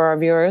info for our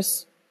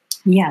viewers?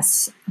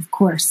 Yes, of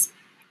course.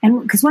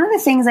 And because one of the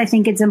things I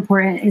think it's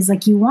important is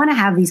like you want to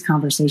have these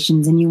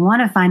conversations and you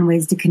want to find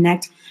ways to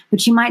connect,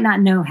 but you might not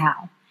know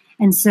how.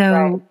 And so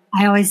right.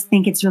 I always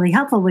think it's really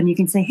helpful when you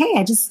can say, hey,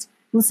 I just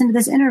listened to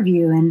this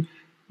interview and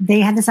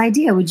they had this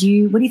idea. What do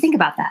you think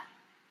about that?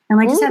 And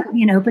like just have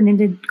an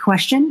open-ended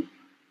question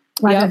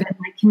rather than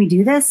like, can we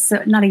do this?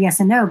 So not a yes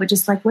and no, but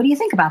just like, what do you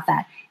think about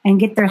that? And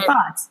get their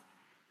thoughts.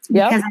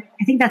 Because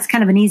I think that's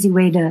kind of an easy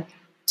way to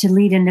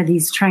lead into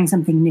these trying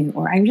something new.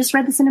 Or I just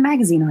read this in a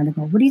magazine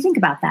article. What do you think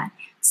about that?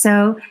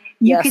 So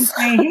you can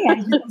say, hey, I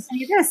just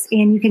listened to this.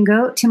 And you can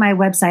go to my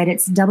website.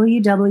 It's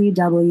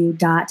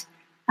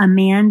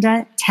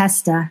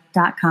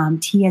www.amandatesta.com,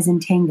 T as in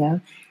tango,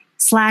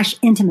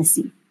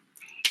 /intimacy.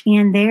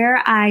 And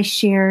there I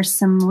share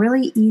some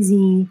really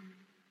easy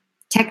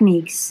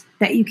techniques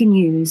that you can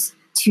use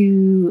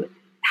to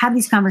have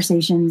these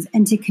conversations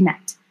and to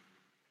connect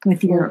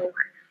with your partner.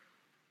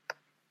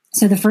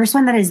 So the first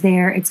one that is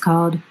there, it's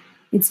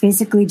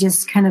basically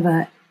just kind of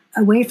a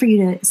way for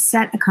you to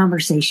set a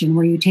conversation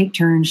where you take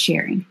turns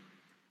sharing.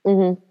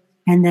 Mm-hmm.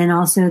 And then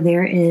also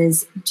there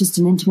is just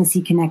an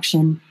intimacy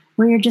connection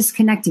where you're just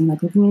connecting,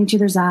 like looking in each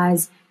other's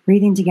eyes,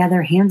 breathing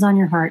together, hands on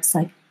your hearts,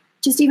 like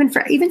just even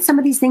some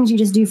of these things you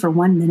just do for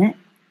 1 minute.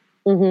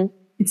 Mm-hmm.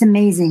 It's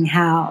amazing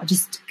how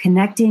just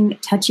connecting,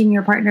 touching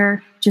your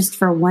partner just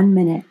for 1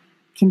 minute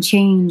can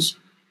change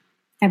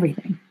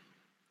everything.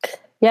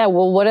 Yeah.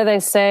 Well, what do they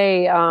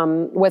say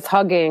with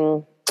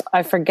hugging?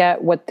 I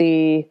forget what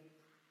the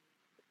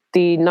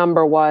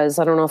number was.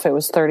 I don't know if it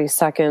was 30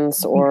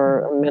 seconds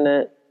or a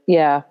minute.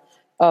 Yeah.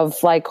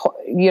 Of like,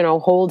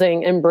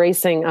 holding,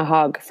 embracing a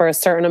hug for a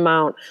certain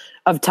amount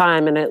of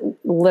time. And it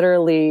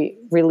literally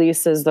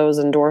releases those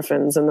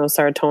endorphins and those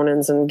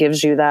serotonins and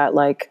gives you that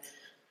like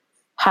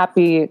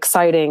happy,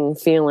 exciting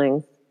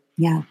feeling.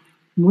 Yeah.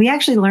 We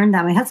actually learned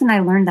that. My husband and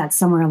I learned that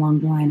somewhere along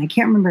the line. I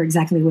can't remember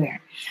exactly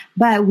where,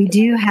 but we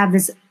do have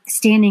this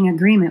standing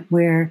agreement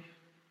where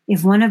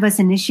if one of us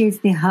initiates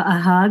a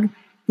hug,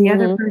 the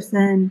other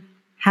person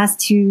has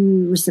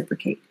to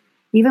reciprocate.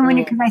 Even when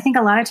because I think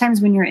a lot of times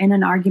when you're in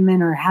an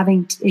argument or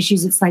having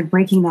issues, it's like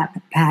breaking that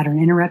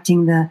pattern,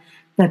 interrupting the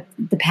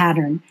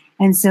pattern.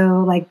 And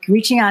so like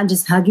reaching out and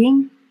just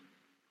hugging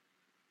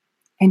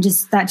and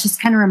that just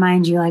kind of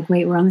reminds you like,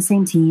 wait, we're on the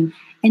same team,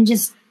 and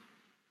just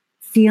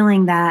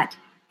feeling that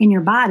in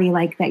your body,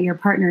 like that your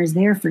partner is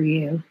there for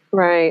you.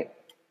 Right.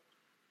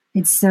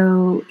 It's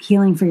so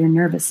healing for your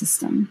nervous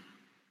system.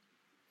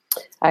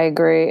 I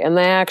agree. And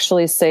they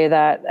actually say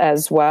that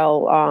as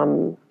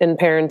well in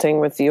parenting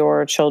with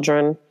your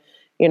children.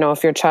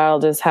 If your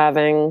child is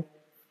having,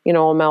 a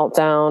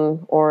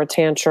meltdown or a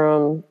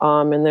tantrum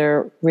and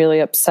they're really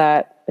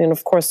upset, and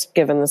of course,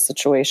 given the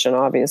situation,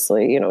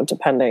 obviously,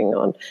 depending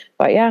on,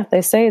 but yeah,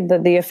 they say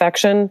that the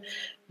affection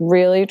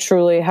really,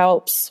 truly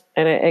helps,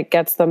 and it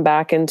gets them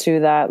back into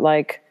that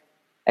like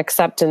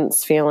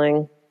acceptance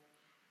feeling.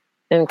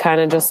 And kind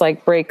of just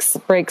like breaks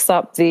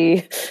up the,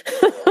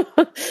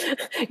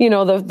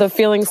 the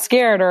feeling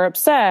scared or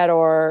upset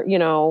or,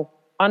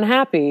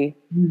 unhappy.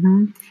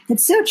 Mm-hmm.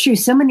 It's so true.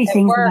 So many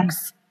things.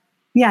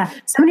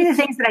 So many of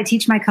the things that I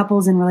teach my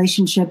couples in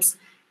relationships,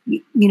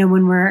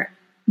 when we're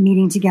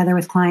meeting together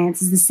with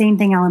clients is the same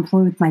thing I'll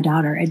employ with my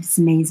daughter. It's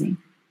amazing.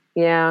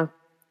 Yeah.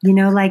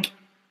 Like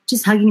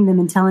just hugging them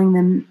and telling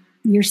them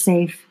you're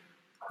safe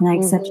and I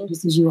accept you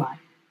just as you are.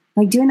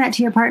 Like doing that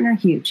to your partner,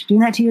 huge. Doing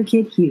that to your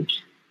kid,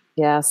 huge.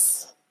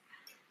 Yes,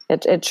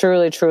 it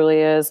truly, truly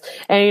is.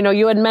 And,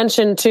 you had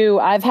mentioned too,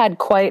 I've had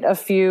quite a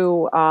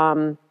few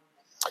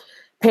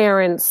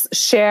parents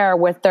share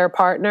with their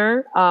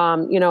partner,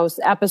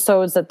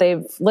 episodes that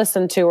they've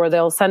listened to, or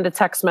they'll send a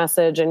text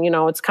message. And,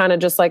 it's kind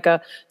of just like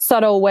a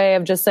subtle way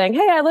of just saying,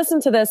 hey, I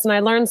listened to this and I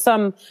learned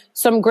some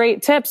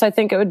great tips. I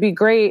think it would be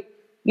great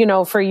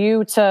for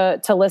you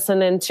to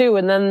listen in too.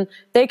 And then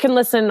they can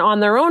listen on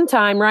their own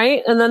time,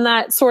 right? And then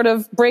that sort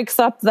of breaks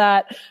up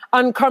that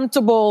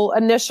uncomfortable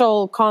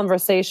initial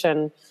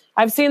conversation.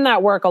 I've seen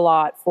that work a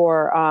lot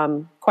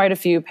for quite a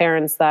few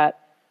parents that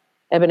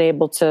have been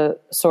able to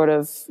sort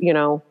of,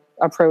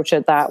 approach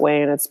it that way,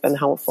 and it's been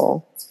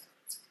helpful.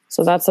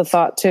 So that's a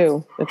thought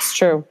too. It's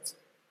true.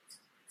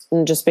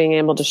 And just being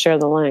able to share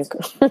the link.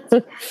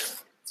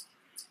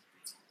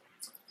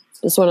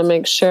 Just want to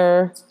make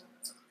sure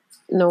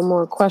no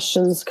more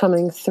questions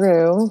coming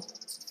through.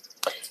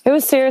 It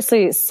was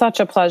seriously such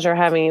a pleasure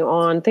having you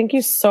on. Thank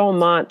you so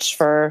much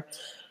for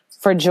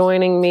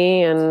joining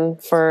me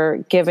and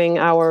for giving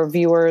our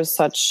viewers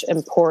such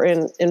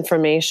important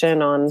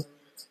information on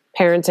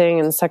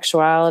parenting and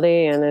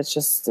sexuality. And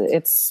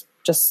it's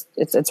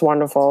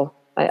wonderful.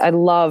 I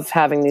love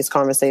having these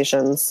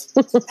conversations.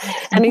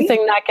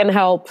 Anything that can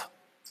help,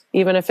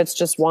 even if it's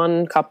just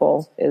one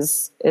couple,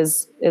 is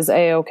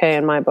A-okay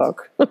in my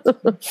book.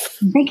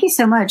 Thank you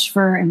so much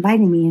for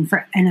inviting me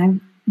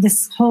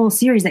this whole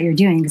series that you're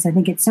doing, because I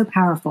think it's so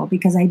powerful,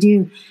 because I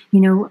do,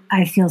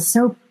 I feel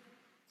so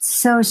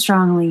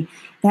strongly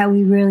that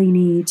we really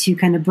need to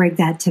kind of break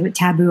that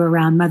taboo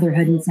around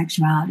motherhood and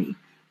sexuality.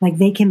 Like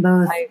they can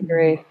both. I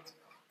agree.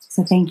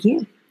 So thank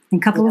you.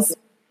 And couples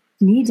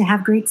need to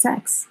have great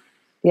sex.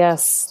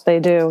 Yes, they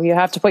do. You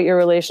have to put your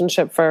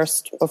relationship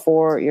first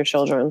before your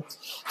children.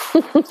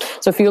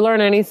 So if you learn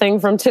anything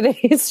from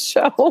today's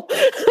show,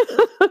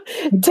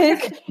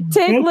 take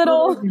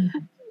little,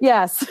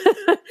 yes,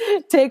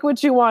 take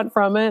what you want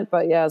from it.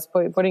 But yes,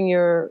 putting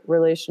your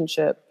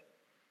relationship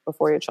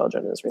before your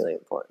children is really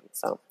important.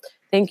 So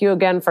thank you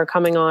again for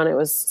coming on. It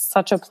was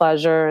such a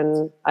pleasure,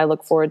 and I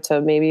look forward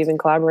to maybe even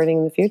collaborating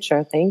in the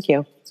future. Thank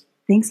you.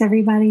 Thanks,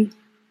 everybody.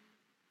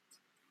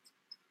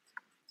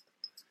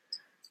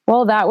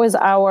 Well, that was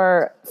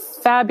our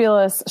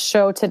fabulous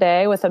show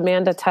today with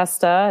Amanda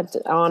Testa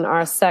on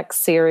our sex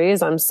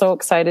series. I'm so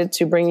excited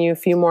to bring you a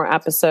few more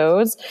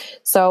episodes.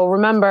 So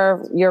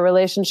remember, your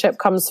relationship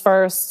comes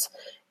first.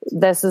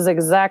 This is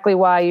exactly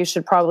why you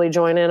should probably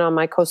join in on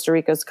my Costa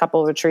Rica's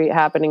couple retreat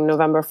happening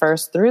November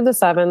 1st through the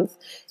 7th.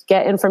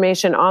 Get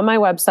information on my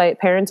website,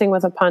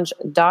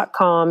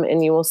 parentingwithapunch.com,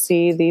 and you will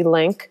see the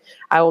link.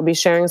 I will be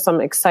sharing some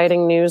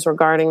exciting news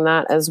regarding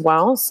that as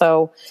well.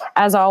 So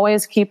as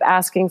always, keep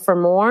asking for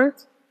more.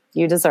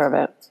 You deserve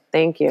it.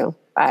 Thank you.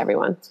 Bye,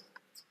 everyone.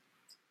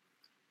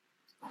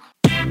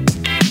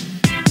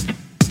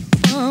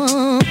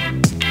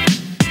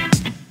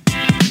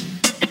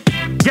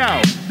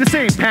 Yo, this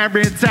ain't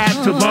Parents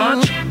Out to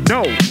Lunch.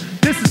 No,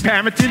 this is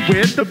Parenting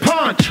with the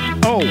Punch.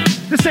 Oh,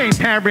 this ain't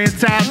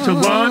Parents Out to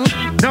Lunch.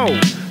 No,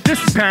 this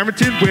is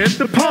Parenting with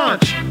the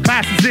Punch.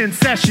 Class is in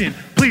session.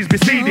 Please be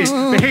seated.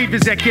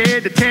 Behaviors that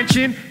get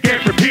attention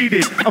get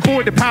repeated.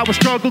 Avoid the power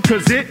struggle,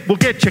 cause it will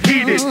get you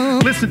heated.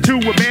 Listen to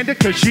Amanda,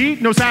 cause she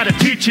knows how to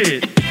teach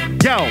it.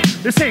 Yo,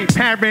 this ain't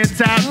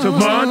Parents Out to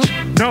Lunch.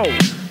 No,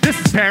 this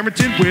is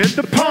Parenting with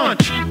the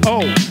Punch.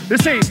 Oh,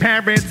 this ain't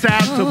Parents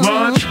Out to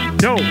Lunch.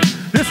 No,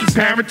 this is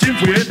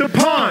Parenting with the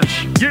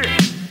Punch. Yeah.